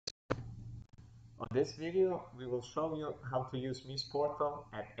On this video, we will show you how to use Meest Portal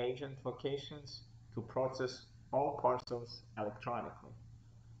at agent locations to process all parcels electronically.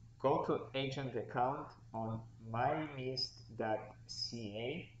 Go to agent account on mymeest.ca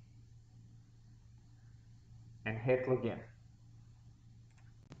and hit login.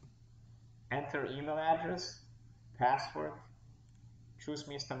 Enter email address, password, choose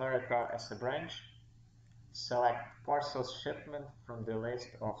Meest America as a branch, select parcels shipment from the list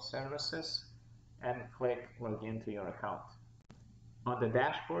of services, and click login to your account. On the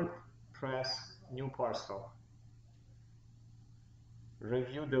dashboard, press New Parcel.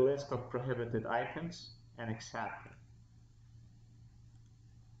 Review the list of prohibited items and accept them.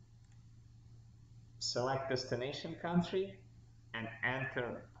 Select destination country and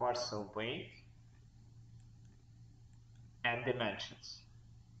enter parcel weight and dimensions.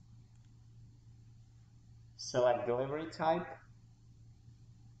 Select delivery type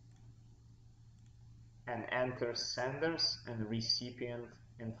and enter senders and recipient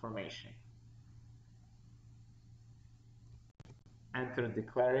information. Enter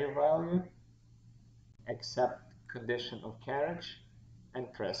declarative value, accept condition of carriage,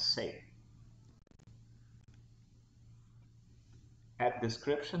 and press Save. Add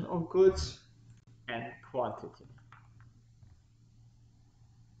description of goods and quantity.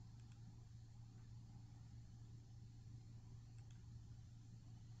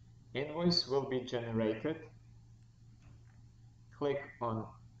 Invoice will be generated. Click on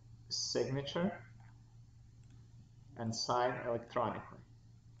Signature and sign electronically.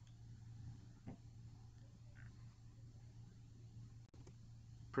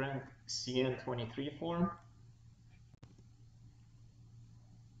 Print CN23 form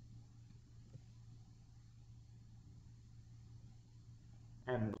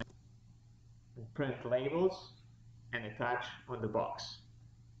and print labels and attach on the box.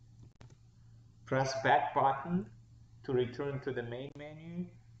 Press back button to return to the main menu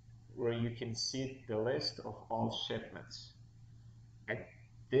where you can see the list of all shipments. At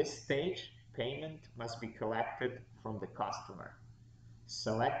this stage, payment must be collected from the customer.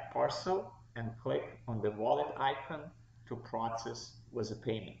 Select parcel and click on the wallet icon to process with a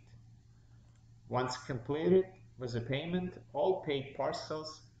payment. Once completed with a payment, all paid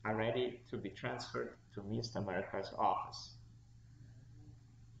parcels are ready to be transferred to Meest America's office.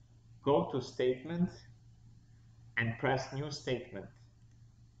 Go to Statement and press New Statement.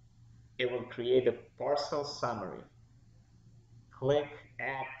 It will create a parcel summary. Click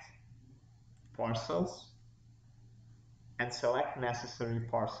Add Parcels and select necessary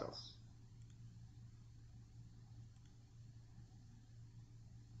parcels.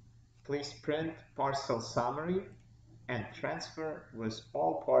 Please print parcel summary and transfer with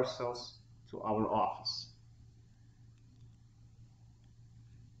all parcels to our office.